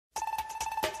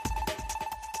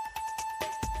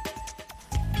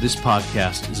This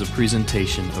podcast is a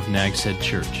presentation of Nags Head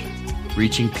Church,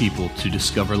 reaching people to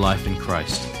discover life in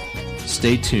Christ.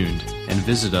 Stay tuned and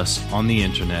visit us on the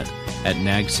internet at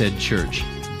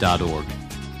nagsheadchurch.org.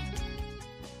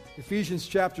 Ephesians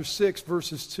chapter 6,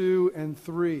 verses 2 and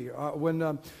 3.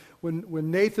 When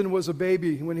Nathan was a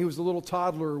baby, when he was a little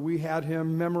toddler, we had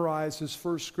him memorize his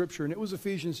first scripture, and it was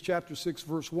Ephesians chapter 6,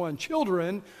 verse 1.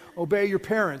 Children, obey your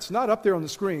parents. Not up there on the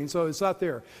screen, so it's not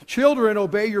there. Children,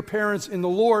 obey your parents in the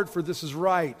Lord, for this is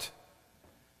right.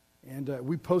 And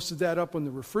we posted that up on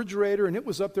the refrigerator, and it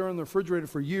was up there on the refrigerator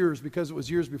for years, because it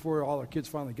was years before all our kids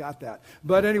finally got that.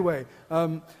 But anyway,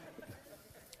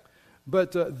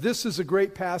 this is a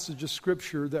great passage of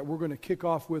Scripture that we're going to kick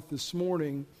off with this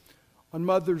morning on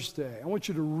Mother's Day. I want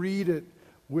you to read it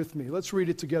with me. Let's read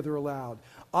it together aloud.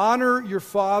 Honor your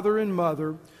father and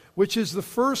mother, which is the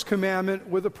first commandment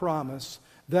with a promise,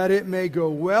 that it may go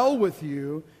well with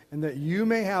you and that you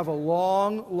may have a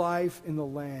long life in the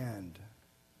land.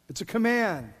 It's a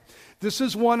command. This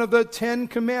is one of the 10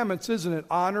 commandments, isn't it?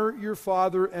 Honor your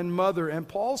father and mother. And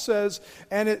Paul says,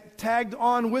 and it tagged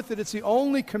on with it, it's the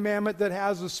only commandment that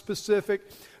has a specific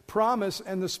promise,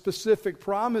 and the specific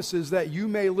promise is that you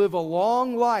may live a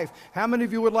long life. How many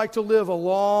of you would like to live a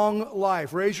long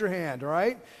life? Raise your hand, all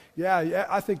right? Yeah,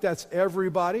 I think that's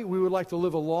everybody. We would like to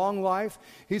live a long life.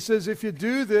 He says if you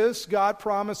do this, God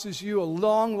promises you a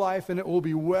long life, and it will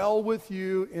be well with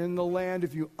you in the land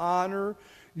if you honor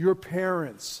your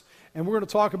parents. And we're going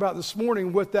to talk about this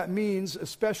morning what that means,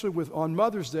 especially on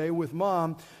Mother's Day with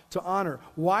Mom, to honor.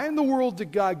 Why in the world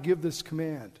did God give this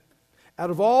command? Out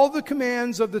of all the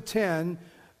commands of the 10,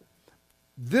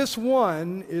 this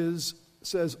one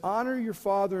says, honor your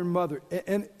father and mother.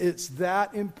 And it's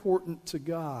that important to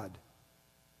God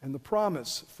and the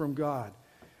promise from God.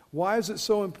 Why is it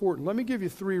so important? Let me give you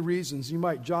 3 reasons. You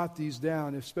might jot these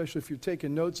down, especially if you're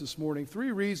taking notes this morning.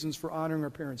 3 reasons for honoring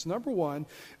our parents. Number 1,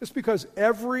 it's because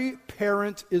every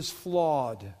parent is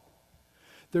flawed.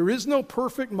 There is no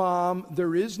perfect mom.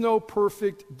 There is no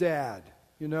perfect dad.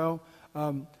 You know,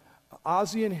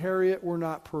 Ozzie and Harriet were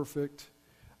not perfect.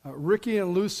 Ricky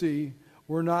and Lucy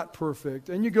were not perfect.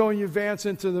 And you go and you advance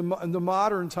into the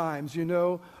modern times, you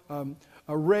know.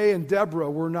 Ray and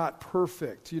Deborah were not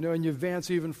perfect, you know, and you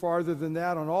advance even farther than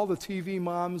that on all the TV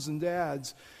moms and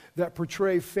dads that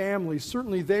portray families.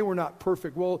 Certainly they were not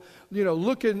perfect. Well, you know,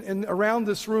 look around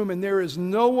this room, and there is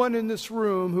no one in this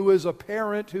room who is a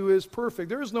parent who is perfect.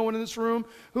 There is no one in this room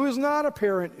who is not a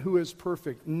parent who is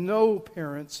perfect. No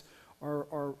parents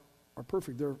are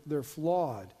perfect. They're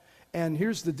flawed. And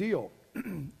here's the deal.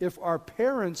 If our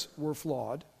parents were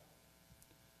flawed,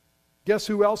 guess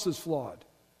who else is flawed?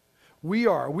 We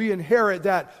are. We inherit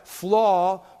that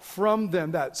flaw from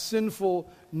them, that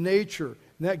sinful nature.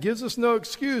 And that gives us no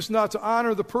excuse not to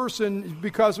honor the person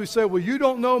because we say, well, you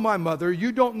don't know my mother,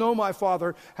 you don't know my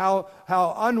father, how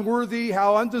unworthy,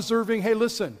 how undeserving. Hey,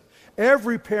 listen,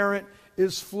 every parent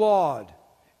is flawed.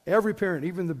 Every parent,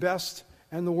 even the best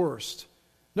and the worst.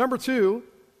 Number 2,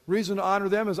 reason to honor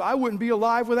them is I wouldn't be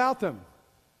alive without them.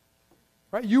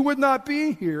 Right? You would not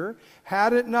be here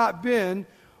had it not been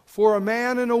for a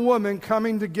man and a woman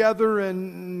coming together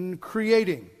and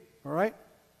creating, all right?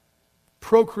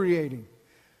 Procreating.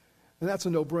 And that's a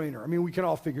no-brainer. I mean, we can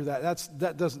all figure that.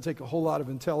 That doesn't take a whole lot of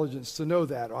intelligence to know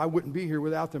that. I wouldn't be here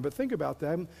without them. But think about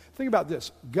them. Think about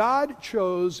this. God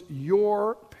chose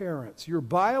your parents, your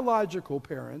biological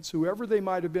parents, whoever they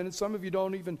might have been, and some of you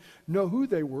don't even know who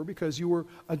they were because you were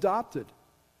adopted.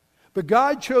 But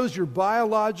God chose your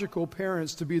biological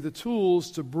parents to be the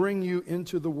tools to bring you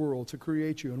into the world, to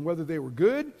create you. And whether they were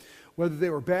good, whether they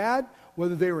were bad,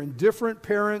 whether they were indifferent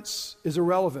parents is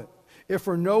irrelevant. If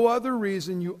for no other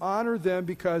reason, you honor them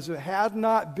because if it had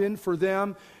not been for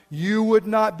them, you would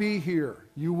not be here.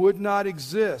 You would not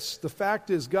exist. The fact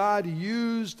is, God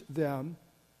used them.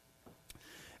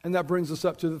 And that brings us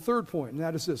up to the 3rd point, and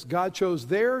that is this. God chose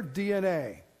their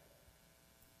DNA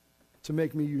to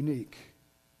make me unique.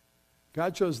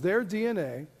 God chose their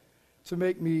DNA to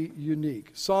make me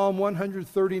unique. Psalm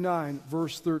 139,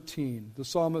 verse 13. The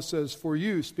psalmist says, for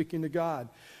you, speaking to God,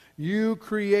 you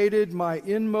created my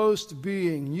inmost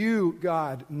being. You,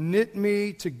 God, knit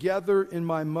me together in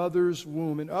my mother's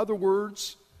womb. In other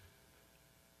words,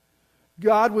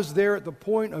 God was there at the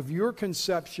point of your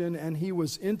conception, and He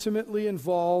was intimately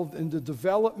involved in the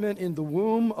development in the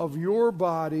womb of your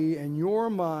body and your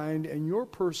mind and your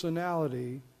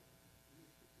personality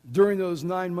during those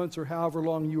 9 months or however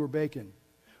long you were baking.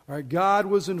 All right, God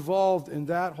was involved in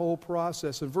that whole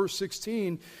process. And verse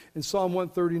 16 in Psalm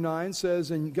 139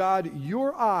 says, and God,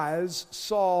 your eyes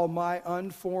saw my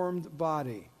unformed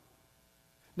body.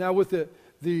 Now with the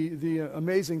the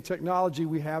amazing technology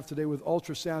we have today with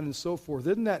ultrasound and so forth.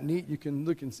 Isn't that neat? You can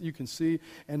look and you can see,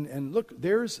 and look,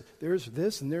 there's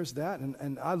this and there's that.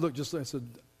 And I looked just and I said,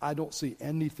 I don't see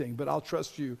anything, but I'll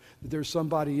trust you that there's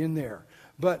somebody in there.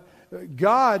 But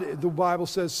God, the Bible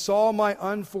says, saw my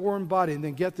unformed body. And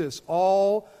then get this,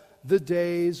 all the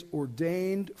days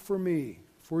ordained for me,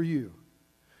 for you,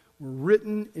 were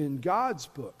written in God's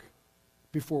book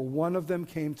before one of them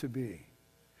came to be.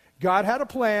 God had a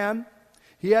plan.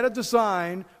 He had a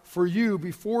design for you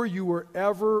before you were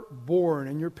ever born.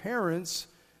 And your parents,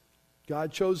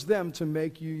 God chose them to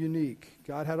make you unique.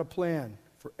 God had a plan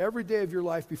for every day of your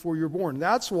life before you were born.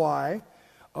 That's why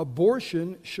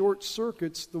abortion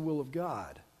short-circuits the will of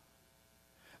God.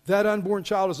 That unborn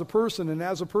child is a person, and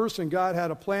as a person, God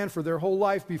had a plan for their whole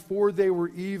life before they were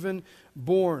even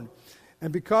born.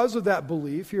 And because of that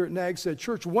belief here at Nags Head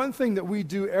Church, one thing that we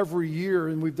do every year,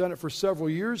 and we've done it for several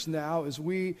years now, is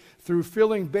we, through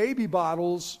filling baby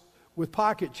bottles with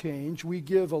pocket change, we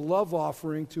give a love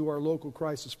offering to our local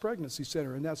crisis pregnancy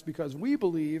center. And that's because we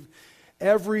believe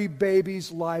every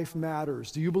baby's life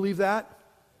matters. Do you believe that?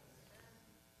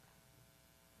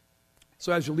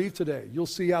 So as you leave today, you'll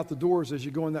see out the doors as you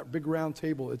go in that big round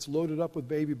table, it's loaded up with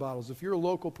baby bottles. If you're a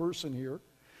local person here,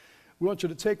 we want you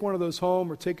to take one of those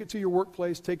home or take it to your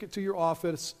workplace, take it to your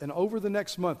office, and over the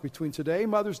next month, between today,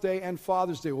 Mother's Day, and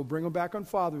Father's Day, we'll bring them back on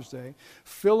Father's Day,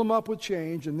 fill them up with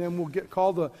change, and then we'll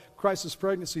call the Crisis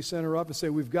Pregnancy Center up and say,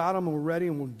 we've got them and we're ready,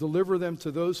 and we'll deliver them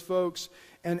to those folks.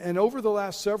 And over the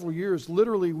last several years,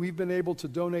 literally, we've been able to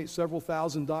donate several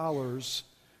 $1,000s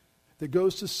that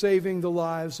goes to saving the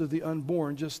lives of the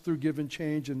unborn just through giving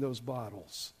change in those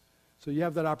bottles. So you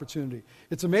have that opportunity.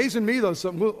 It's amazing to me, though,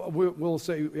 we'll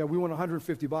say, yeah, we want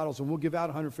 150 bottles, and we'll give out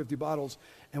 150 bottles,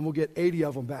 and we'll get 80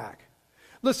 of them back.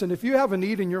 Listen, if you have a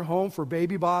need in your home for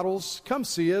baby bottles, come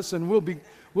see us, and we'll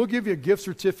give you a gift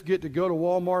certificate to go to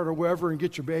Walmart or wherever and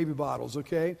get your baby bottles,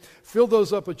 okay? Fill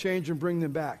those up with change and bring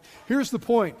them back. Here's the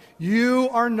point. You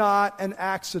are not an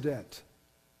accident.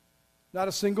 Not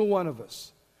a single one of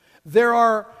us. There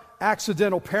are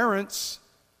accidental parents,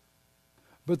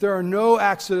 but there are no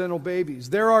accidental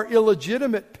babies. There are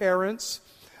illegitimate parents,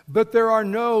 but there are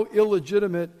no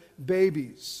illegitimate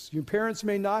babies. Your parents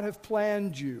may not have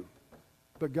planned you,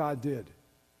 but God did.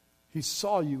 He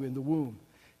saw you in the womb.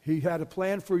 He had a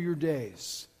plan for your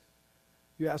days.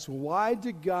 You ask, well, why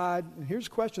did God, and here's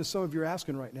a question some of you are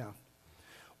asking right now.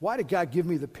 Why did God give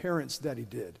me the parents that He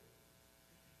did?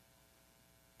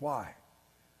 Why?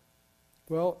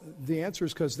 Well, the answer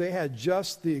is because they had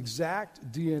just the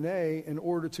exact DNA in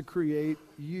order to create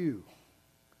you.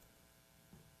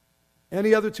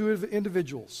 Any other two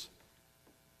individuals,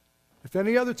 if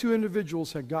any other two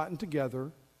individuals had gotten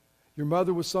together, your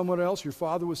mother was someone else, your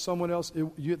father was someone else,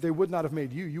 they would not have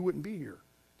made you. You wouldn't be here.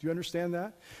 Do you understand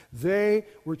that? They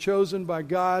were chosen by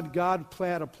God. God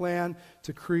had a plan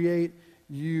to create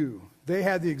you. They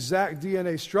had the exact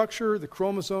DNA structure, the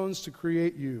chromosomes to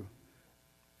create you.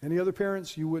 Any other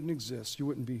parents, you wouldn't exist. You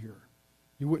wouldn't be here.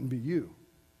 You wouldn't be you.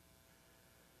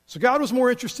 So God was more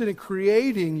interested in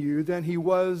creating you than He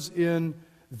was in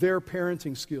their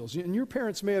parenting skills. And your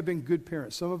parents may have been good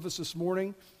parents. Some of us this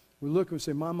morning, we look and we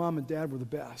say, my mom and dad were the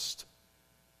best.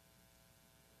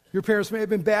 Your parents may have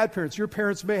been bad parents. Your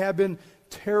parents may have been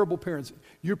terrible parents.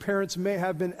 Your parents may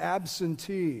have been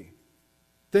absentee.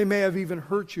 They may have even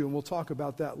hurt you, and we'll talk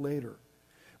about that later.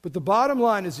 But the bottom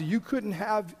line is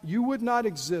that you would not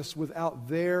exist without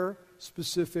their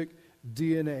specific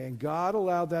DNA. And God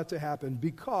allowed that to happen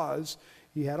because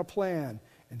He had a plan.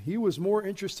 And He was more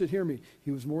interested, hear me, He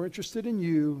was more interested in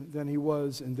you than He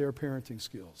was in their parenting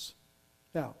skills.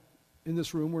 Now, in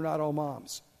this room, we're not all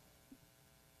moms.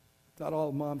 Not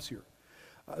all moms here.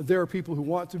 There are people who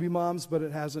want to be moms, but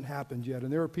it hasn't happened yet.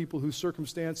 And there are people whose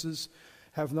circumstances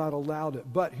have not allowed it.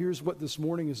 But here's what this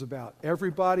morning is about.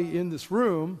 Everybody in this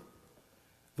room,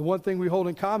 the one thing we hold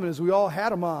in common is we all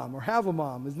had a mom or have a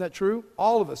mom. Isn't that true?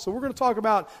 All of us. So we're going to talk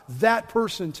about that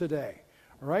person today.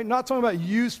 All right? Not talking about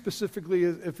you specifically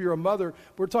if you're a mother.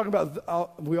 We're talking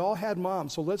about we all had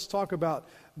moms. So let's talk about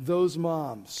those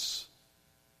moms.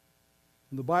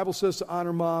 When the Bible says to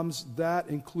honor moms, that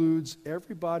includes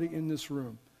everybody in this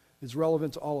room. It's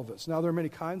relevant to all of us. Now, there are many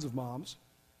kinds of moms.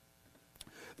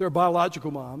 There are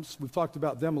biological moms. We've talked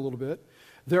about them a little bit.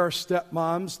 There are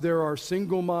stepmoms. There are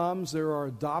single moms. There are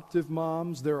adoptive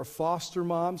moms. There are foster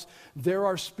moms. There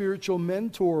are spiritual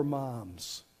mentor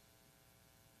moms.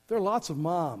 There are lots of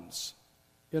moms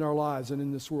in our lives and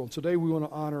in this world. Today we want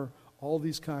to honor all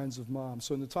these kinds of moms.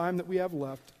 So in the time that we have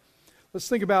left, let's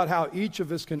think about how each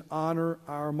of us can honor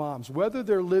our moms, whether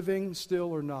they're living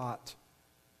still or not.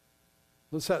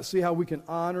 Let's see how we can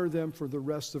honor them for the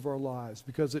rest of our lives.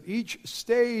 Because at each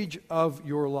stage of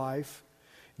your life,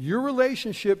 your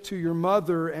relationship to your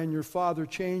mother and your father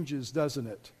changes, doesn't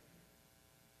it?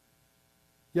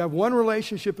 You have one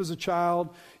relationship as a child.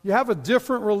 You have a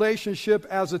different relationship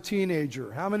as a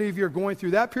teenager. How many of you are going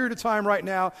through that period of time right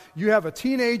now? You have a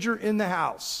teenager in the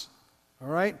house. All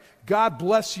right? God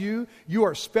bless you. You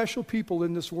are special people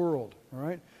in this world. All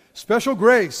right? Special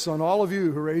grace on all of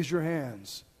you who raise your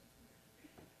hands.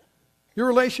 Your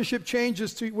relationship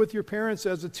changes with your parents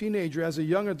as a teenager, as a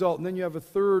young adult, and then you have a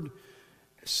third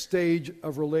stage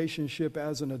of relationship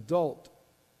as an adult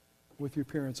with your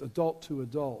parents, adult to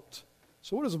adult.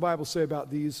 So what does the Bible say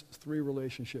about these three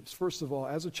relationships? First of all,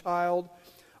 as a child,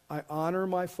 I honor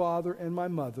my father and my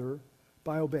mother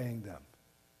by obeying them.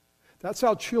 That's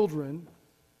how children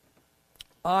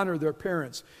honor their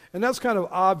parents. And that's kind of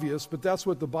obvious, but that's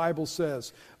what the Bible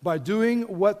says. By doing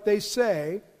what they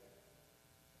say,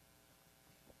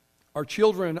 our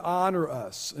children honor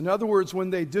us. In other words, when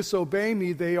they disobey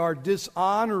me, they are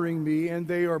dishonoring me, and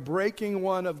they are breaking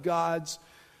one of God's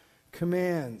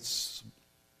commands.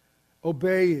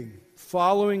 Obeying,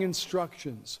 following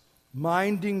instructions,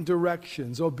 minding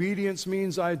directions. Obedience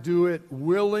means I do it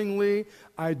willingly,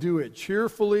 I do it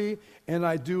cheerfully, and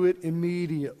I do it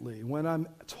immediately when I'm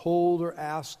told or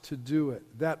asked to do it.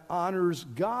 That honors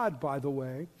God, by the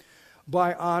way,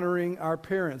 by honoring our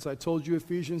parents. I told you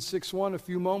Ephesians 6:1 a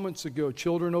few moments ago.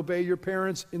 Children, obey your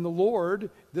parents in the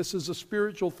Lord. This is a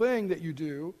spiritual thing that you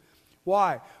do.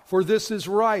 Why? For this is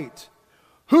right.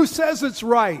 Who says it's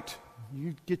right?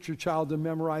 You get your child to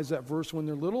memorize that verse when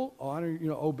they're little.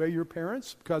 Obey your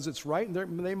parents because it's right.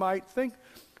 And they might think,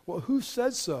 well, who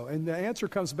says so? And the answer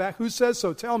comes back, who says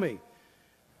so? Tell me.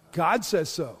 God says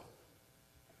so.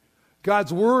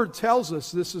 God's word tells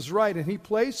us this is right. And he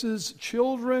places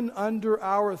children under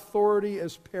our authority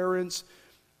as parents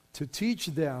to teach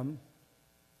them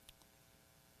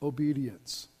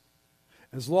obedience.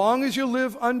 As long as you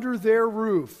live under their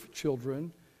roof,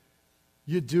 children,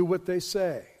 you do what they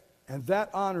say. And that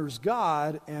honors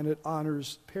God, and it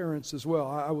honors parents as well.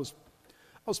 I was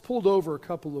pulled over a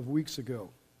couple of weeks ago,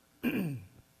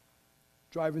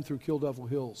 driving through Kill Devil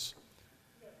Hills,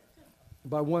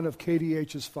 by one of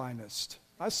KDH's finest.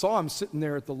 I saw him sitting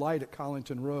there at the light at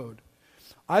Collington Road.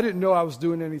 I didn't know I was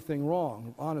doing anything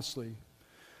wrong, honestly.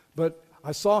 But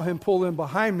I saw him pull in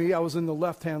behind me. I was in the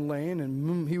left-hand lane,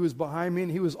 and he was behind me,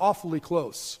 and he was awfully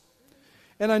close.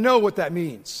 And I know what that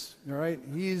means, all right?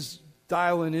 He's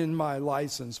dialing in my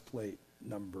license plate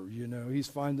number, He's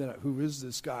finding out who is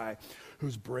this guy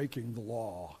who's breaking the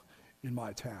law in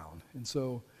my town. And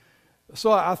so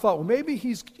I thought, well, maybe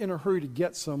he's in a hurry to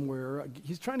get somewhere.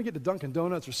 He's trying to get to Dunkin'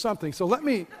 Donuts or something. So let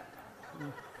me...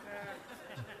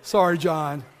 Sorry,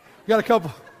 John. You got a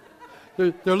couple...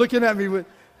 They're looking at me with...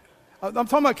 I'm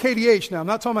talking about KDH now. I'm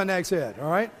not talking about Nag's Head,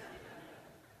 all right?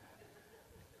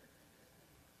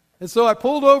 And so I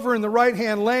pulled over in the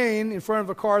right-hand lane in front of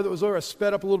a car that was over. I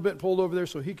sped up a little bit and pulled over there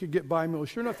so he could get by me. Well,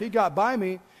 sure enough, he got by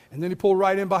me, and then he pulled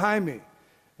right in behind me. And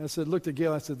I said, looked at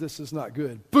Gail. I said, this is not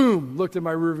good. Boom! Looked at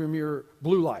my rearview mirror.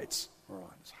 Blue lights were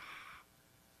on.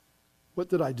 What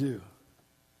did I do?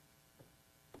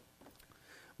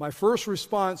 My first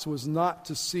response was not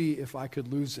to see if I could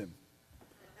lose him.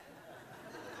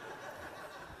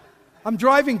 I'm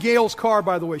driving Gail's car,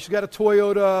 by the way. She's got a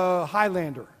Toyota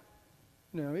Highlander.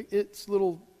 It's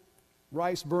little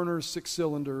rice burner,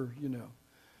 6-cylinder,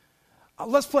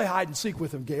 Let's play hide and seek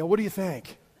with him, Gail. What do you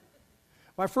think?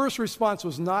 My first response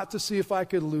was not to see if I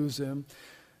could lose him.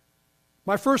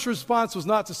 My first response was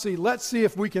not to see, let's see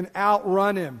if we can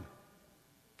outrun him.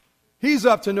 He's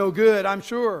up to no good, I'm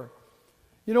sure.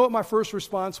 You know what my first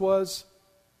response was?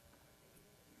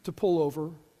 To pull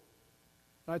over.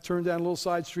 I turned down a little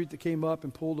side street that came up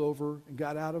and pulled over and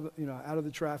got out of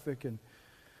the traffic.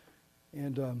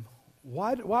 And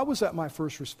why was that my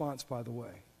first response, by the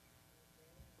way?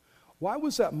 Why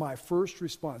was that my first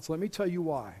response? Let me tell you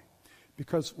why.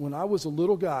 Because when I was a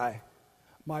little guy,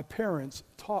 my parents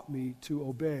taught me to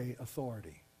obey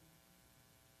authority.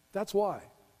 That's why.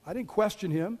 I didn't question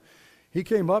him. He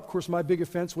came up. Of course, my big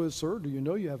offense was, sir, do you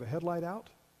know you have a headlight out?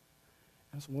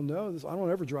 I said, well, no, I don't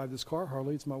ever drive this car,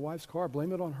 Harley. It's my wife's car.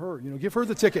 Blame it on her. Give her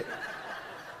the ticket.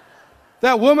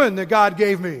 That woman that God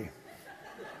gave me.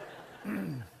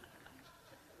 Can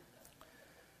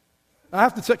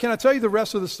I tell you the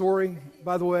rest of the story,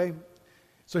 by the way?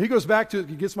 So he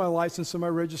gets my license and my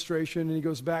registration, and he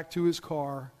goes back to his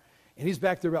car, and he's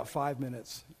back there about 5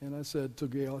 minutes. And I said to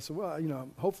Gail, well,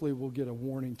 hopefully we'll get a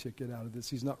warning ticket out of this.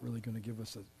 He's not really going to give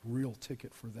us a real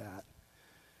ticket for that.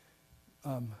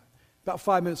 About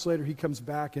 5 minutes later, he comes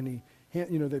back, and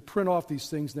they print off these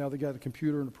things now. They got a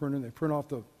computer and a printer, and they print off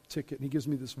the ticket, and he gives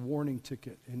me this warning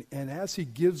ticket. And as he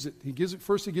gives it,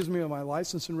 first he gives me my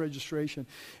license and registration,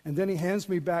 and then he hands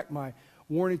me back my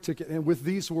warning ticket, and with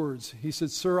these words, he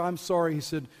said, "Sir, I'm sorry," he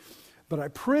said, "but I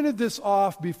printed this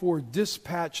off before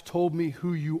dispatch told me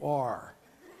who you are."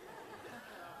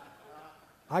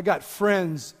 I got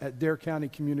friends at Dare County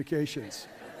Communications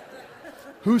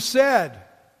who said,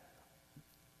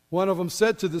 one of them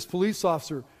said to this police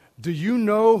officer, "Do you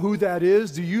know who that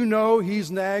is? Do you know he's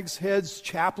Nags Head's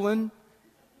chaplain?"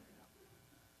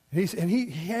 And he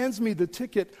hands me the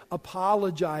ticket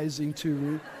apologizing to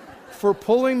me for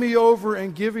pulling me over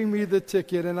and giving me the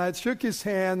ticket. And I shook his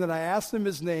hand and I asked him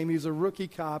his name. He's a rookie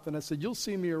cop. And I said, "You'll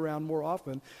see me around more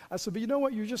often." I said, "But you know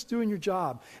what? You're just doing your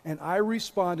job." And I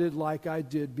responded like I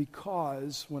did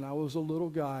because when I was a little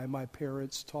guy, my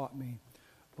parents taught me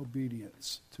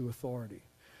obedience to authority.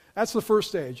 That's the first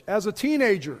stage. As a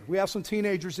teenager, we have some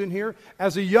teenagers in here.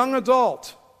 As a young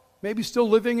adult, maybe still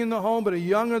living in the home, but a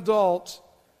young adult,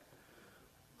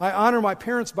 I honor my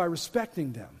parents by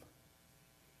respecting them.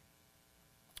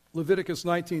 Leviticus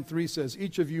 19:3 says,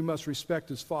 "Each of you must respect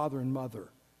his father and mother."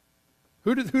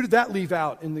 Who did that leave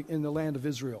out in the land of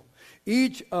Israel?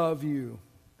 Each of you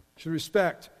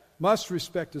must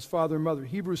respect his father and mother.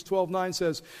 Hebrews 12:9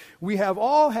 says, "We have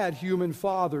all had human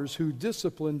fathers who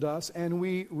disciplined us, and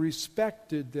we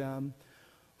respected them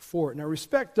for it." Now,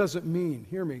 respect doesn't mean,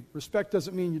 hear me, respect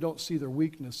doesn't mean you don't see their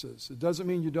weaknesses. It doesn't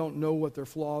mean you don't know what their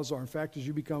flaws are. In fact, as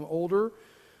you become older,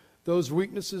 those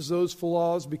weaknesses, those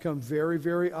flaws become very,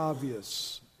 very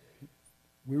obvious.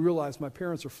 We realize my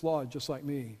parents are flawed just like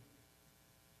me.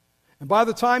 And by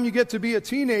the time you get to be a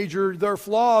teenager, their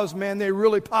flaws, man, they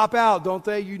really pop out, don't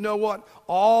they? You know what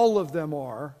all of them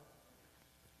are.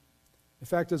 In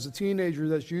fact, as a teenager,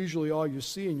 that's usually all you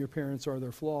see in your parents are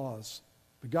their flaws.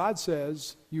 But God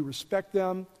says you respect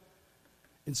them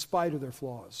in spite of their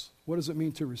flaws. What does it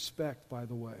mean to respect, by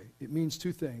the way? It means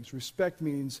two things. Respect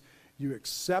means you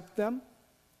accept them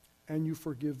and you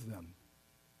forgive them.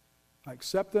 I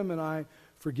accept them and I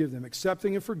forgive them.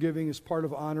 Accepting and forgiving is part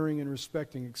of honoring and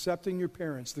respecting. Accepting your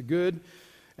parents, the good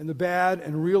and the bad,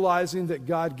 and realizing that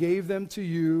God gave them to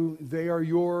you. They are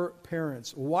your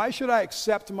parents. Why should I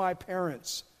accept my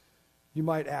parents, you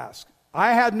might ask?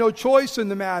 I had no choice in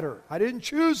the matter. I didn't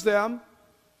choose them.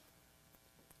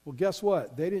 Well, guess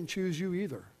what? They didn't choose you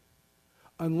either.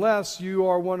 Unless you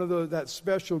are one of that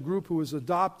special group who was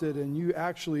adopted and you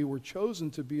actually were chosen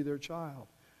to be their child.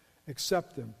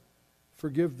 Accept them.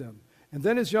 Forgive them. And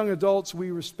then as young adults,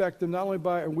 we respect them not only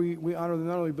by, we honor them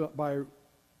not only by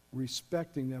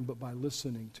respecting them, but by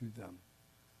listening to them.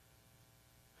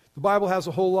 The Bible has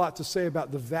a whole lot to say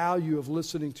about the value of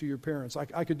listening to your parents.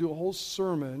 I could do a whole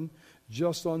sermon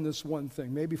just on this one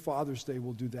thing. Maybe Father's Day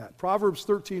will do that. Proverbs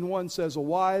 13:1 says, "A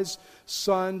wise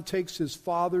son takes his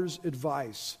father's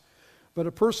advice, but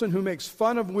a person who makes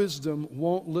fun of wisdom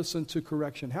won't listen to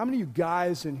correction." How many of you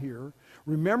guys in here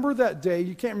remember that day?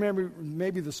 You can't remember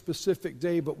maybe the specific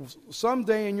day, but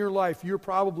someday in your life, you're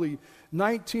probably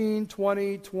 19,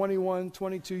 20, 21,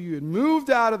 22. You had moved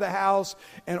out of the house,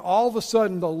 and all of a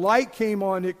sudden the light came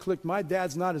on. It clicked. My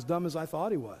dad's not as dumb as I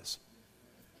thought he was.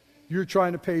 You're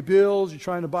trying to pay bills, you're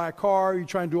trying to buy a car, you're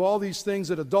trying to do all these things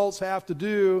that adults have to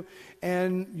do,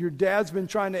 and your dad's been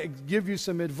trying to give you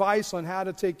some advice on how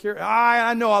to take care of it.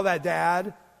 I know all that,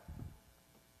 Dad.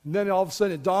 And then all of a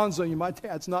sudden it dawns on you, my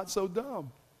dad's not so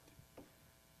dumb.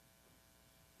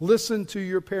 Listen to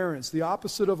your parents. The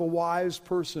opposite of a wise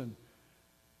person,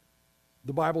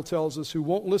 the Bible tells us, who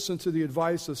won't listen to the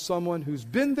advice of someone who's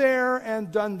been there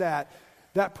and done that.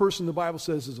 That person, the Bible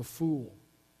says, is a fool.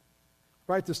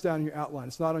 Write this down in your outline.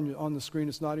 It's not on the screen.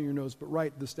 It's not in your notes, but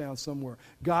write this down somewhere.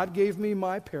 God gave me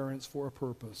my parents for a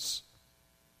purpose.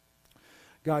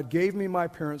 God gave me my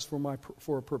parents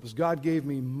for a purpose. God gave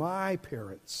me my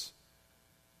parents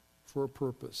for a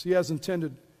purpose. He had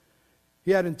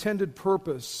intended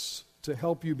purpose to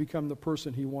help you become the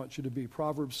person He wants you to be.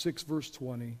 Proverbs 6, verse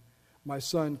 20. "My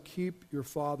son, keep your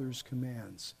father's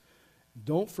commands.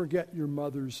 Don't forget your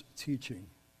mother's teaching.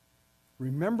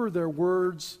 Remember their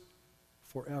words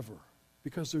forever,"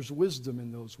 because there's wisdom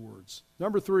in those words.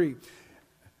 Number 3,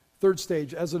 third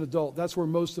stage, as an adult. That's where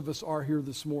most of us are here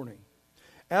this morning.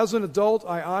 As an adult,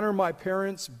 I honor my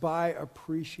parents by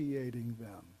appreciating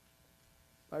them.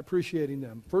 By appreciating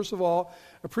them. First of all,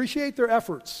 appreciate their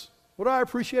efforts. What do I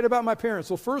appreciate about my parents?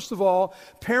 Well, first of all,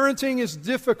 parenting is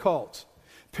difficult.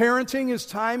 Parenting is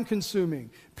time-consuming.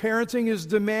 Parenting is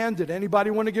demanded.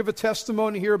 Anybody want to give a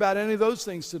testimony here about any of those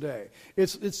things today?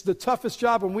 It's the toughest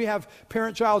job, and we have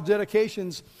parent-child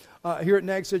dedications here at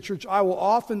Nags Head Church, I will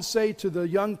often say to the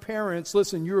young parents,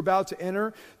 listen, you're about to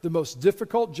enter the most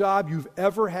difficult job you've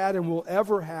ever had and will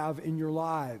ever have in your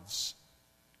lives.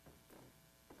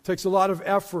 It takes a lot of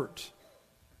effort.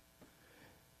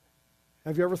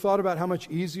 Have you ever thought about how much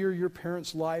easier your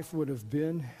parents' life would have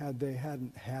been had they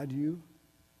hadn't had you?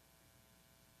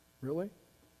 Really? It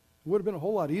would have been a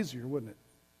whole lot easier, wouldn't it?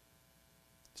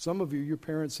 Some of you, your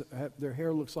parents, their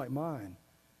hair looks like mine.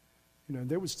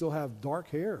 They would still have dark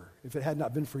hair if it had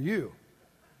not been for you.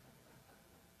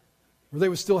 Or they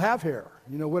would still have hair,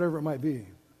 whatever it might be.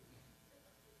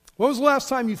 When was the last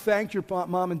time you thanked your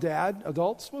mom and dad,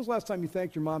 adults? When was the last time you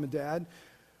thanked your mom and dad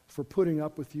for putting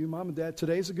up with you? Mom and Dad,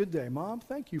 today's a good day. Mom,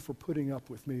 thank you for putting up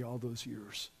with me all those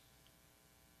years.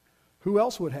 Who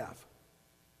else would have?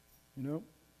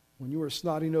 When you were a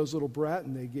snotty-nosed little brat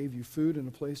and they gave you food and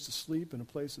a place to sleep and a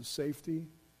place of safety,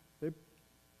 a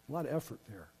lot of effort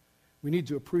there. We need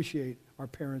to appreciate our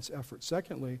parents' effort.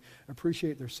 Secondly,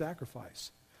 appreciate their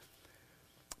sacrifice.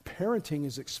 Parenting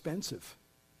is expensive.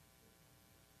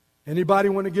 Anybody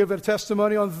want to give a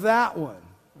testimony on that one?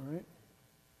 All right.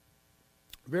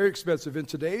 Very expensive. In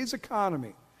today's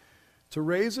economy, to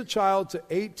raise a child to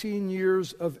 18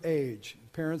 years of age,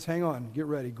 parents, hang on, get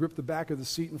ready, grip the back of the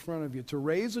seat in front of you. To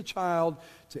raise a child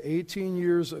to 18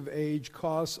 years of age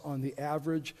costs on the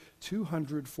average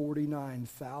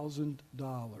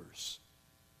 $249,000.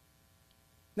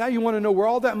 Now you want to know where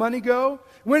all that money go? It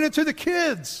went into the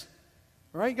kids.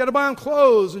 All right, you got to buy them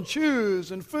clothes and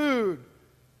shoes and food.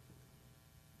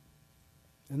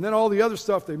 And then all the other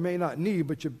stuff they may not need,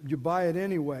 but you buy it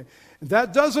anyway. And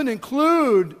that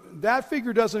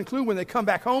figure doesn't include when they come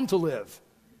back home to live.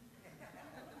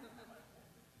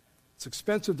 It's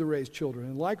expensive to raise children,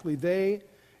 and likely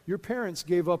your parents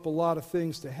gave up a lot of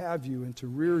things to have you and to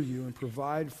rear you and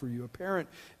provide for you. A parent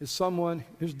is someone,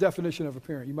 here's a definition of a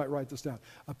parent. You might write this down.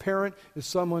 A parent is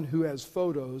someone who has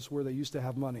photos where they used to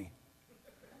have money.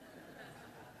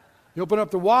 You open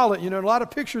up the wallet, a lot of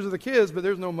pictures of the kids, but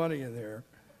there's no money in there.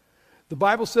 The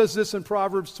Bible says this in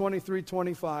Proverbs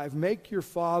 23:25, make your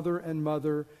father and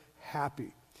mother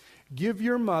happy. Give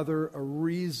your mother a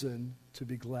reason to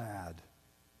be glad.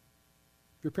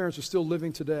 If your parents are still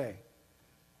living today,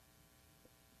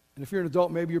 and if you're an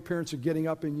adult, maybe your parents are getting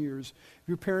up in years. If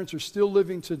your parents are still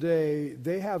living today,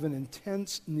 they have an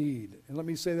intense need, and let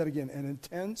me say that again, an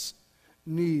intense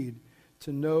need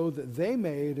to know that they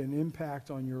made an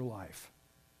impact on your life.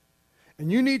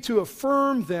 And you need to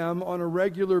affirm them on a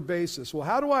regular basis. Well,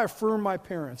 how do I affirm my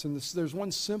parents? And there's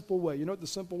one simple way. You know what the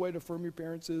simple way to affirm your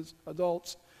parents is,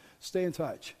 adults? Stay in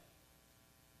touch.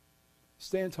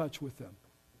 Stay in touch with them.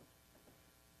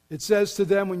 It says to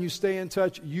them when you stay in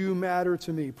touch, you matter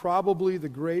to me. Probably the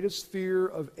greatest fear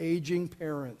of aging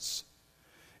parents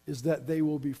is that they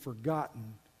will be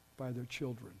forgotten by their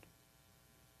children.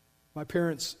 My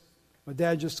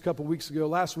dad just a couple weeks ago,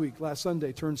 last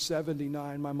Sunday, turned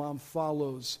 79. My mom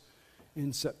follows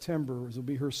in September. It will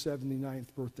be her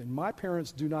 79th birthday. My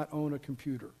parents do not own a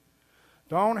computer.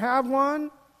 Don't have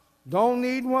one, don't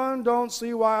need one, don't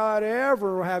see why I'd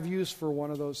ever have use for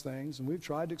one of those things. And we've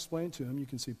tried to explain to them, you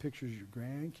can see pictures of your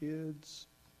grandkids,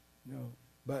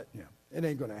 but it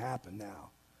ain't going to happen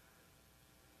now.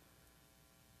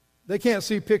 They can't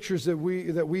see pictures that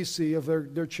we see of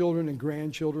their children and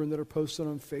grandchildren that are posted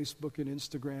on Facebook and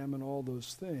Instagram and all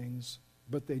those things.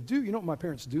 But they do. You know what my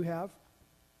parents do have?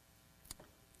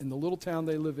 In the little town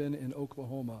they live in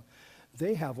Oklahoma,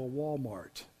 they have a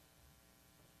Walmart.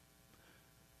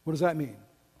 What does that mean?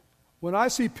 When I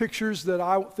see pictures that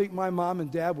I think my mom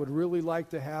and dad would really like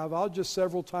to have, I'll just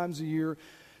several times a year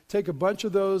take a bunch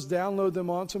of those, download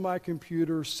them onto my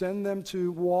computer, send them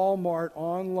to Walmart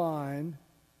online.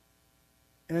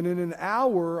 And in an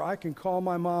hour, I can call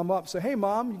my mom up and say, hey,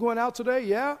 Mom, you going out today?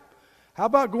 Yeah? How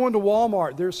about going to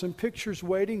Walmart? There's some pictures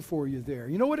waiting for you there.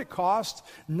 You know what it costs?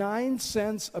 9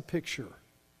 cents a picture.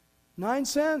 9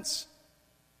 cents.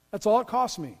 That's all it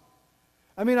costs me.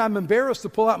 I mean, I'm embarrassed to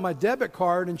pull out my debit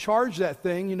card and charge that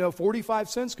thing, 45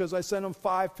 cents because I sent them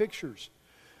 5 pictures.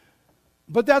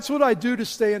 But that's what I do to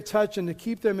stay in touch and to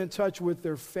keep them in touch with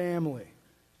their family.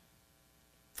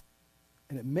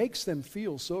 And it makes them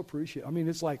feel so appreciated. I mean,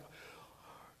 it's like,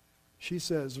 she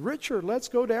says, Richard, let's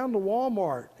go down to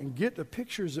Walmart and get the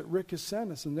pictures that Rick has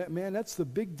sent us. And that's the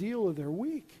big deal of their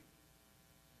week.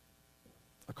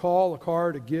 A call, a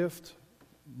card, a gift.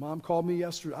 Mom called me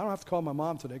yesterday. I don't have to call my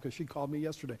mom today because she called me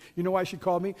yesterday. You know why she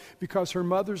called me? Because her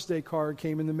Mother's Day card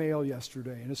came in the mail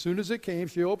yesterday. And as soon as it came,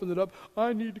 she opened it up.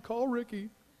 I need to call Ricky.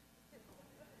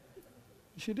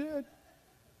 She did.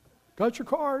 Got your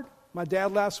card. My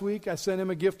dad last week, I sent him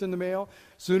a gift in the mail.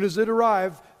 As soon as it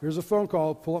arrived, here's a phone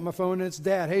call. Pull up my phone and it's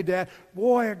Dad. Hey, Dad.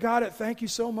 Boy, I got it. Thank you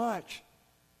so much.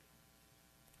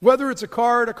 Whether it's a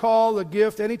card, a call, a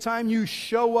gift, anytime you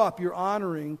show up, you're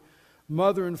honoring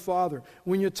mother and father.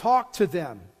 When you talk to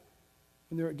them,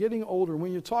 when they're getting older,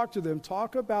 when you talk to them,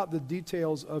 talk about the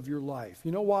details of your life.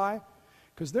 You know why?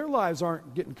 Because their lives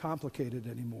aren't getting complicated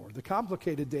anymore. The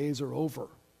complicated days are over.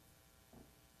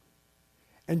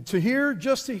 And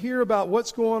just to hear about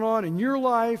what's going on in your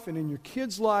life and in your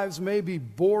kids' lives may be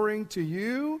boring to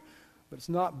you, but it's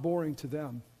not boring to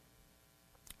them.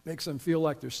 Makes them feel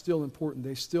like they're still important,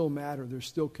 they still matter, they're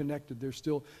still connected, they're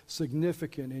still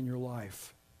significant in your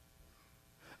life.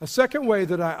 A second way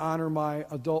that I honor my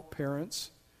adult parents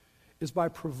is by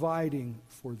providing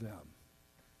for them.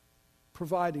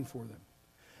 Providing for them.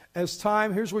 As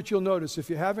time, here's what you'll notice. If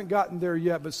you haven't gotten there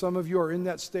yet, but some of you are in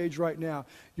that stage right now,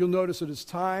 you'll notice that as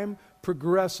time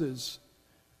progresses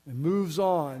and moves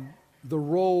on, the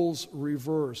roles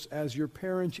reverse. As your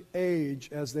parents age,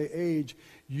 as they age,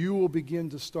 you will begin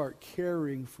to start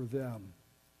caring for them.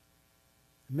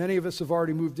 Many of us have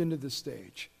already moved into this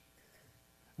stage.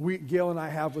 Gail and I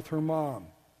have with her mom.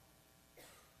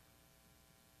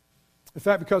 In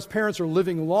fact, because parents are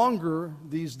living longer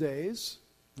these days,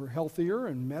 we're healthier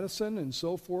in medicine and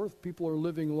so forth. People are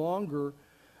living longer.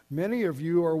 Many of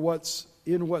you are what's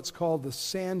called the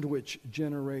sandwich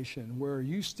generation, where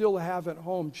you still have at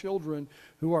home children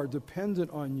who are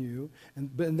dependent on you, and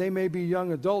they may be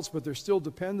young adults, but they're still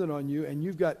dependent on you, and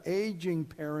you've got aging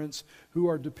parents who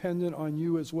are dependent on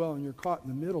you as well, and you're caught in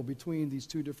the middle between these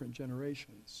two different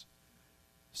generations,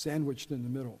 sandwiched in the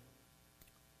middle.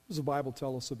 What does the Bible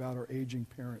tell us about our aging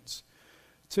parents?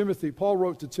 Paul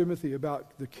wrote to Timothy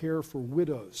about the care for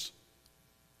widows.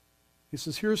 He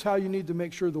says, here's how you need to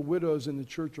make sure the widows in the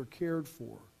church are cared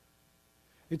for.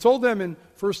 He told them in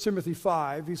 1 Timothy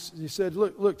 5, he said,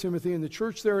 look, Timothy, in the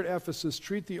church there at Ephesus,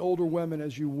 treat the older women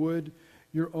as you would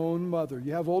your own mother.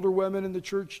 You have older women in the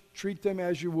church, treat them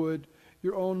as you would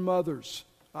your own mothers.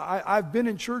 I've been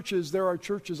in churches, there are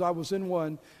churches, I was in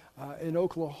one in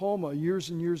Oklahoma years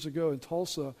and years ago in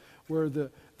Tulsa, where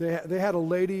they had a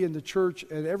lady in the church,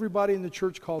 and everybody in the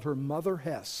church called her Mother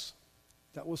Hess.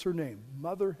 That was her name,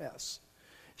 Mother Hess.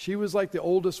 She was like the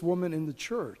oldest woman in the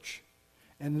church.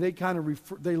 And they kind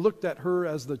of they looked at her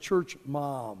as the church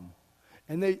mom.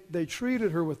 And they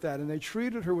treated her with that, and they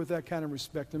treated her with that kind of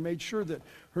respect and made sure that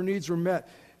her needs were met.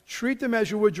 Treat them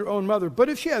as you would your own mother. But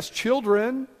if she has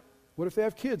children, what if they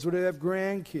have kids? What if they have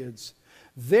grandkids?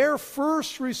 Their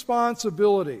first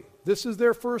responsibility, this is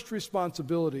their first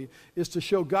responsibility, is to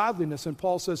show godliness. And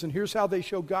Paul says, and here's how they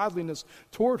show godliness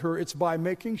toward her. It's by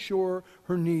making sure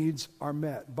her needs are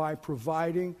met, by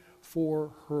providing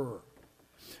for her.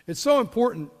 It's so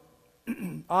important,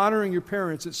 honoring your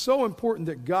parents. It's so important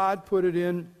that God put it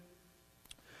in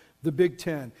the Big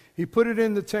Ten. He put it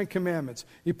in the Ten Commandments.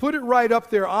 He put it right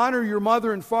up there, honor your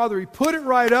mother and father. He put it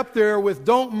right up there with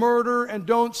don't murder and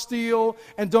don't steal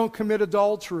and don't commit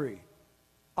adultery.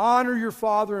 Honor your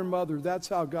father and mother. That's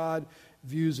how God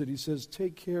views it. He says,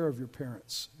 take care of your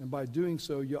parents. And by doing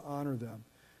so, you honor them.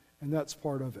 And that's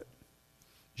part of it.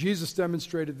 Jesus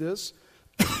demonstrated this,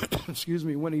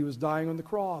 when he was dying on the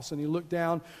cross. And he looked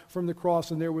down from the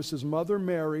cross, and there was his mother,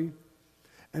 Mary,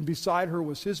 and beside her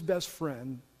was his best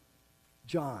friend,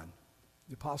 John,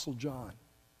 the Apostle John.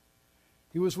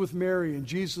 He was with Mary, and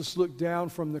Jesus looked down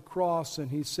from the cross, and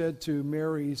he said to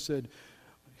Mary, he said,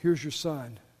 here's your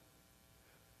son.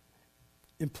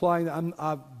 Implying that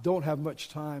I don't have much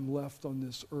time left on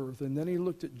this earth. And then he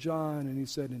looked at John, and he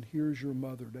said, and here's your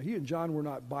mother. Now, he and John were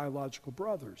not biological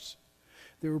brothers.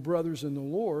 They were brothers in the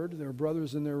Lord. They were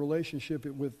brothers in their relationship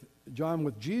with John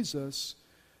with Jesus.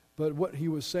 But what he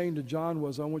was saying to John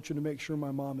was, I want you to make sure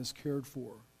my mom is cared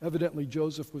for. Evidently,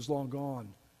 Joseph was long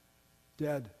gone,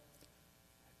 dead.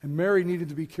 And Mary needed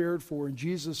to be cared for, and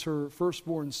Jesus, her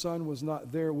firstborn son, was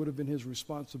not there. It would have been his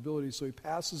responsibility, so he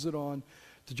passes it on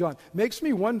to John. Makes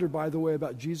me wonder, by the way,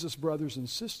 about Jesus' brothers and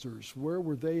sisters. Where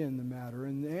were they in the matter?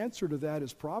 And the answer to that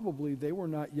is probably they were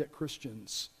not yet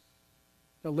Christians.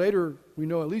 Now later, we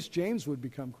know at least James would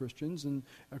become Christians and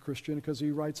a Christian because he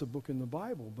writes a book in the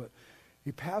Bible. But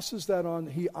he passes that on.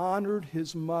 He honored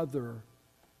his mother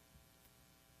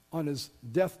on his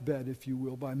deathbed, if you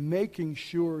will, by making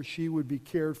sure she would be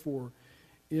cared for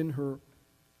in her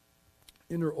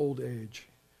old age.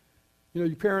 You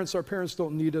know, our parents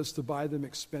don't need us to buy them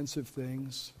expensive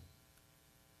things.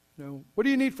 You know, what do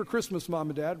you need for Christmas, Mom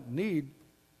and Dad?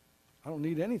 I don't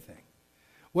need anything.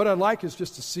 What I'd like is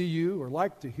just to see you, or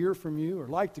like to hear from you, or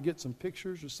like to get some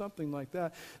pictures or something like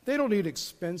that. They don't need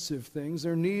expensive things.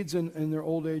 Their needs in their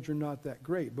old age are not that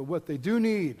great. But what they do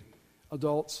need,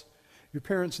 adults, your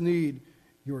parents need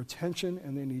your attention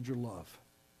and they need your love.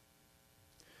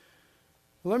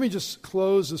 Let me just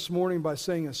close this morning by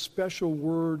saying a special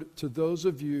word to those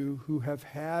of you who have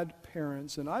had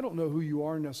parents, and I don't know who you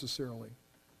are necessarily,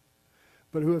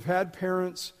 but who have had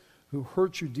parents who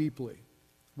hurt you deeply.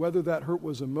 Whether that hurt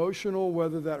was emotional,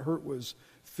 whether that hurt was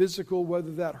physical,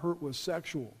 whether that hurt was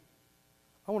sexual.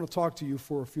 I want to talk to you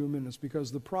for a few minutes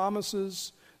because the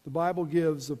promises the Bible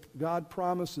gives, God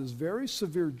promises very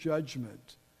severe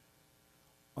judgment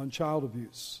on child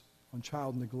abuse, on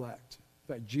child neglect.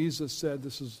 In fact, Jesus said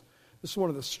this is one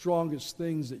of the strongest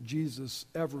things that Jesus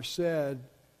ever said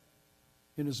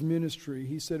in his ministry.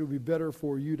 He said it would be better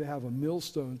for you to have a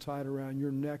millstone tied around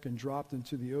your neck and dropped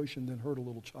into the ocean than hurt a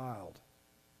little child.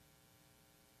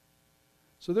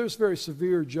 So there's very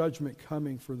severe judgment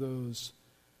coming for those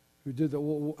who did that.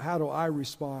 Well, how do I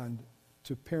respond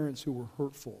to parents who were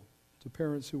hurtful, to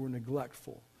parents who were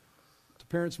neglectful, to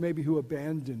parents maybe who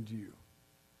abandoned you?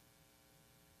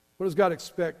 What does God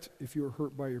expect if you were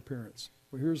hurt by your parents?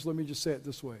 Well, let me just say it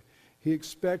this way. He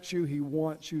expects you, he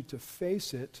wants you to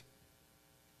face it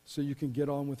so you can get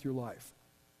on with your life.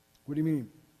 What do you mean?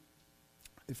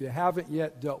 If you haven't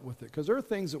yet dealt with it. Because there are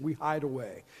things that we hide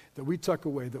away, that we tuck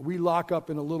away, that we lock up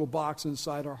in a little box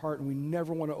inside our heart and we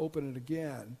never want to open it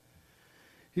again.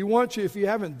 He wants you, if you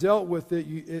haven't dealt with it,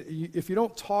 if you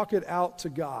don't talk it out to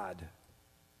God,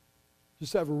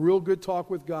 just have a real good talk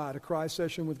with God, a cry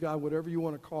session with God, whatever you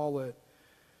want to call it.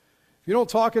 If you don't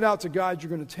talk it out to God, you're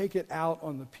going to take it out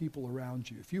on the people around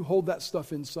you. If you hold that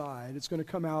stuff inside, it's going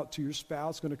to come out to your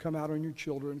spouse, it's going to come out on your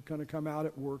children, it's going to come out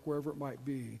at work, wherever it might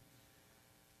be.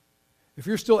 If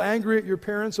you're still angry at your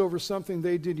parents over something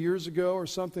they did years ago or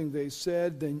something they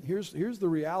said, then here's the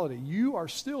reality. You are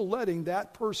still letting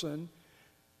that person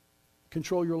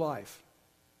control your life.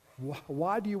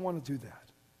 Why do you want to do that?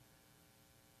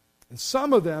 And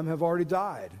some of them have already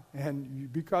died.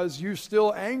 And because you're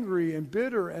still angry and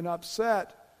bitter and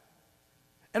upset,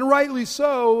 and rightly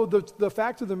so, the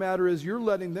fact of the matter is you're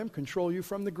letting them control you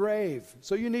from the grave.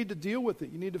 So you need to deal with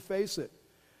it. You need to face it.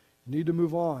 You need to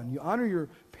move on. You honor your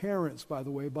parents, by the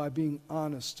way, by being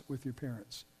honest with your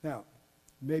parents. Now,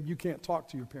 maybe you can't talk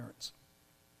to your parents.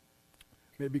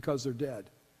 Maybe because they're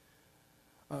dead.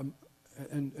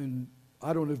 And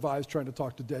I don't advise trying to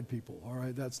talk to dead people, all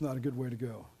right? That's not a good way to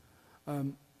go.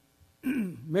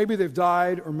 Maybe they've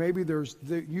died, or maybe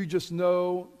you just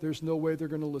know there's no way they're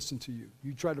going to listen to you.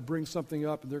 You try to bring something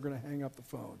up and they're going to hang up the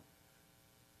phone.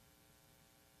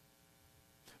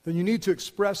 Then you need to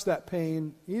express that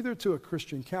pain either to a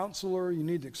Christian counselor, you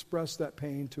need to express that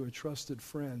pain to a trusted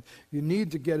friend. You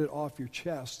need to get it off your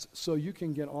chest so you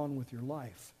can get on with your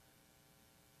life.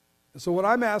 And so what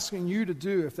I'm asking you to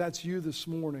do, if that's you this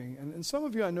morning, and some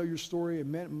of you I know your story,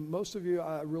 and most of you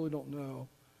I really don't know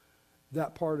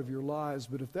that part of your lives,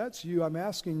 but if that's you, I'm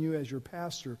asking you as your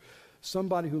pastor,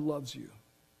 somebody who loves you,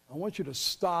 I want you to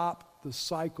stop the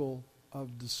cycle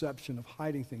of deception, of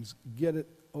hiding things. Get it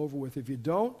over with. If you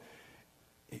don't,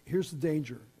 here's the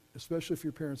danger, especially if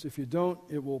your parents, if you don't,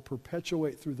 it will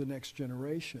perpetuate through the next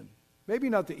generation. Maybe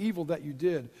not the evil that you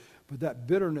did, but that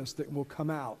bitterness that will come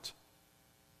out.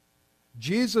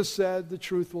 Jesus said the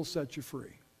truth will set you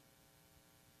free.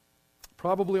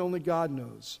 Probably only God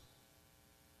knows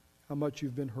how much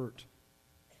you've been hurt.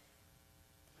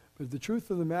 But the truth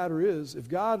of the matter is, if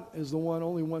God is the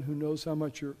only one who knows how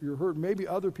much you're hurt, maybe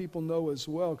other people know as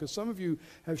well, because some of you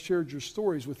have shared your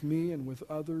stories with me and with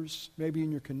others, maybe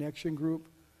in your connection group.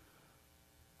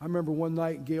 I remember one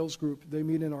night in Gail's group, they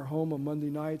meet in our home on Monday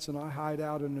nights, and I hide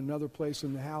out in another place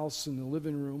in the house in the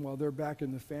living room while they're back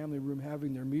in the family room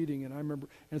having their meeting. And I remember,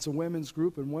 and it's a women's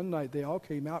group, and one night they all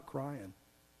came out crying.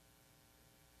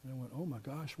 And I went, oh my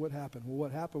gosh, what happened? Well,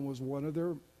 what happened was one of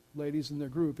their ladies in their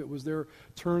group, it was their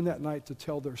turn that night to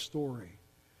tell their story.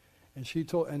 And she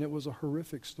told, and it was a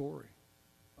horrific story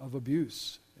of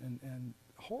abuse and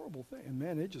horrible thing. And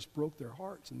man, it just broke their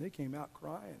hearts, and they came out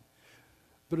crying.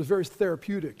 But it was very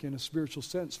therapeutic in a spiritual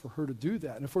sense for her to do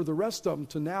that. And for the rest of them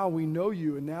to now we know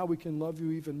you, and now we can love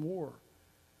you even more.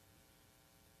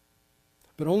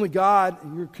 But only God,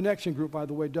 and your connection group, by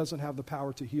the way, doesn't have the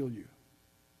power to heal you.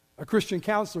 A Christian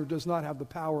counselor does not have the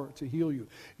power to heal you.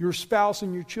 Your spouse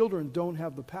and your children don't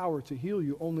have the power to heal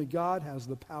you. Only God has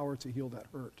the power to heal that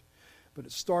hurt. But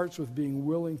it starts with being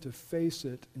willing to face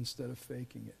it instead of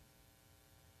faking it.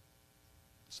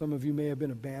 Some of you may have been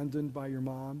abandoned by your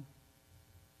mom,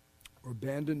 or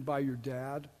abandoned by your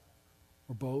dad,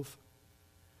 or both.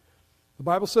 The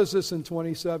Bible says this in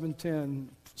 27:10,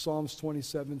 Psalms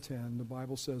 27:10. The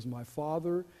Bible says, "My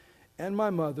father and my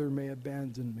mother may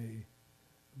abandon me,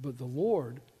 but the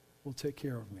Lord will take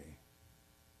care of me.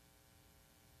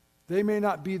 They may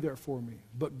not be there for me,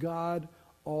 but God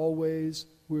always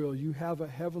will." You have a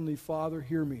heavenly Father,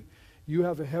 hear me. You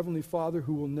have a heavenly Father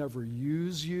who will never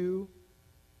use you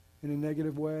in a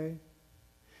negative way.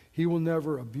 He will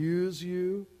never abuse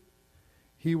you.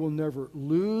 He will never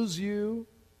lose you.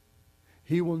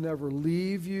 He will never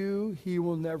leave you. He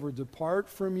will never depart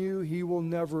from you. He will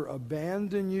never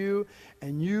abandon you.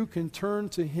 And you can turn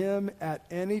to Him at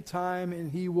any time, and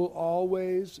He will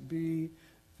always be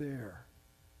there.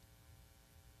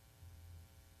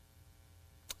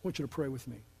 I want you to pray with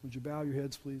me. Would you bow your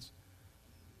heads, please?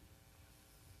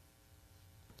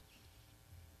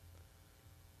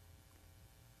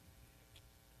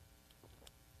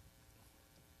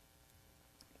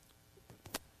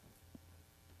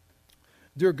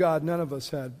 Dear God, none of us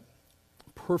had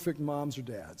perfect moms or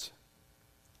dads.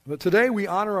 But today we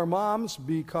honor our moms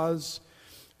because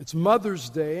it's Mother's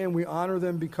Day, and we honor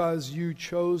them because you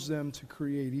chose them to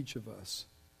create each of us.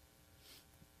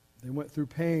 They went through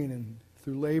pain and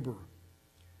through labor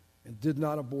and did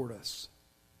not abort us.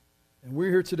 And we're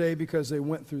here today because they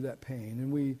went through that pain.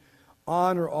 And we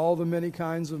honor all the many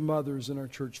kinds of mothers in our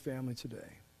church family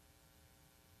today.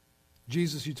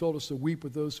 Jesus, you told us to weep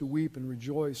with those who weep and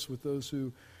rejoice with those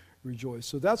who rejoice.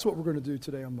 So that's what we're going to do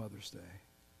today on Mother's Day.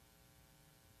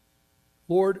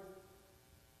 Lord,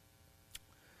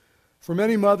 for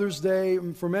many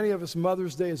of us,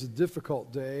 Mother's Day is a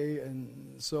difficult day.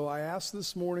 And so I ask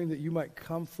this morning that you might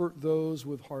comfort those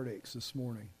with heartaches this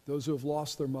morning. Those who have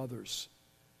lost their mothers,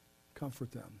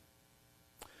 comfort them.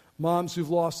 Moms who've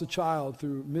lost a child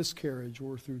through miscarriage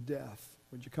or through death,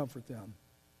 would you comfort them?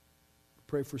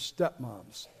 Pray for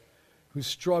stepmoms who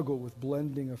struggle with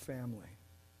blending a family.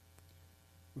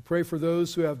 We pray for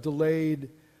those who have delayed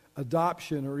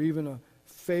adoption or even a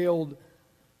failed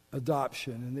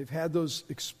adoption, and they've had those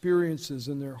experiences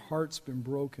and their heart's been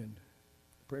broken.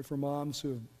 Pray for moms who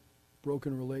have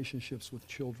broken relationships with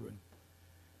children.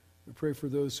 We pray for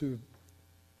those who have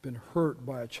been hurt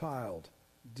by a child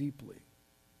deeply.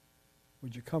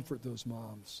 Would you comfort those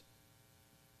moms?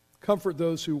 Comfort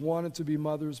those who wanted to be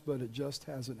mothers, but it just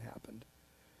hasn't happened.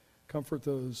 Comfort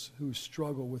those who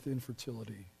struggle with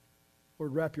infertility.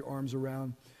 Lord, wrap your arms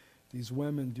around these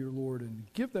women, dear Lord,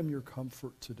 and give them your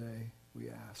comfort today, we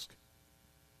ask.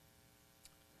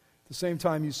 At the same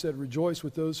time, you said, rejoice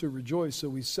with those who rejoice. So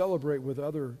we celebrate with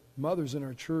other mothers in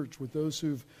our church, with those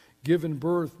who've given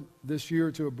birth this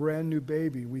year to a brand new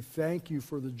baby. We thank you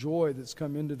for the joy that's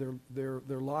come into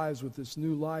their lives with this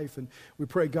new life. And we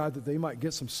pray, God, that they might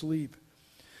get some sleep.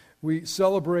 We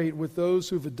celebrate with those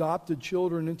who've adopted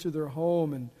children into their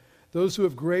home and those who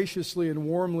have graciously and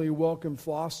warmly welcomed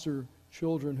foster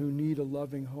children who need a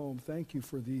loving home. Thank you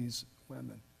for these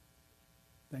women.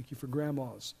 Thank you for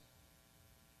grandmas,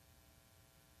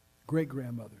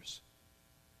 great-grandmothers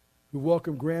who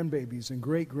welcome grandbabies and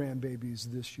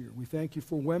great-grandbabies this year. We thank you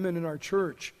for women in our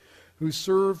church who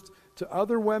served to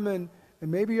other women and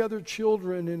maybe other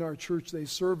children in our church. They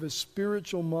serve as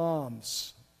spiritual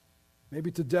moms,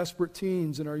 maybe to desperate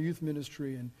teens in our youth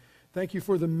ministry. And thank you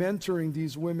for the mentoring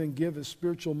these women give as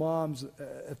spiritual moms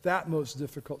at that most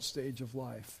difficult stage of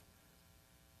life.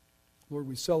 Lord,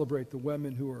 we celebrate the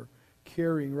women who are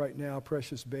carrying right now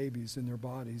precious babies in their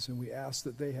bodies, and we ask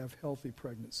that they have healthy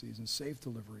pregnancies and safe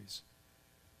deliveries.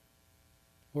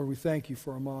 Lord, we thank you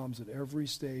for our moms at every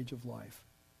stage of life.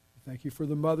 Thank you for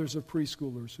the mothers of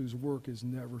preschoolers whose work is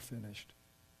never finished.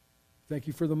 Thank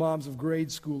you for the moms of grade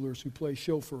schoolers who play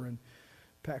chauffeur and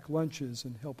pack lunches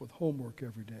and help with homework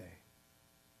every day.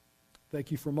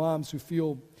 Thank you for moms who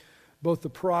feel both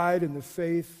the pride and the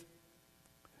faith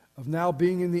of now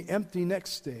being in the empty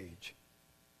next stage.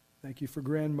 Thank you for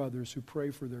grandmothers who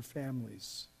pray for their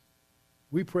families.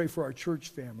 We pray for our church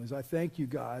families. I thank you,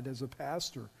 God, as a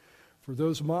pastor, for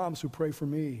those moms who pray for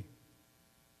me.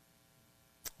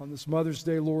 On this Mother's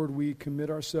Day, Lord, we commit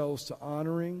ourselves to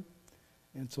honoring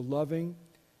and to loving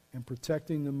and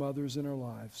protecting the mothers in our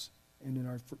lives and in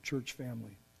our church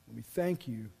family. And we thank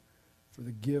you for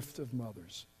the gift of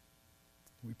mothers.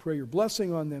 We pray your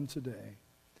blessing on them today.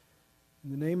 In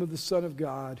the name of the Son of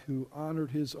God, who honored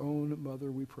his own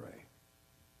mother, we pray.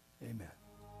 Amen.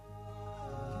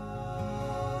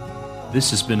 This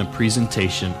has been a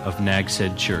presentation of Nags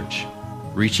Head Church,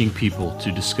 reaching people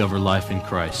to discover life in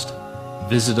Christ.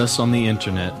 Visit us on the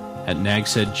internet at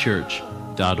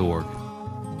nagsheadchurch.org.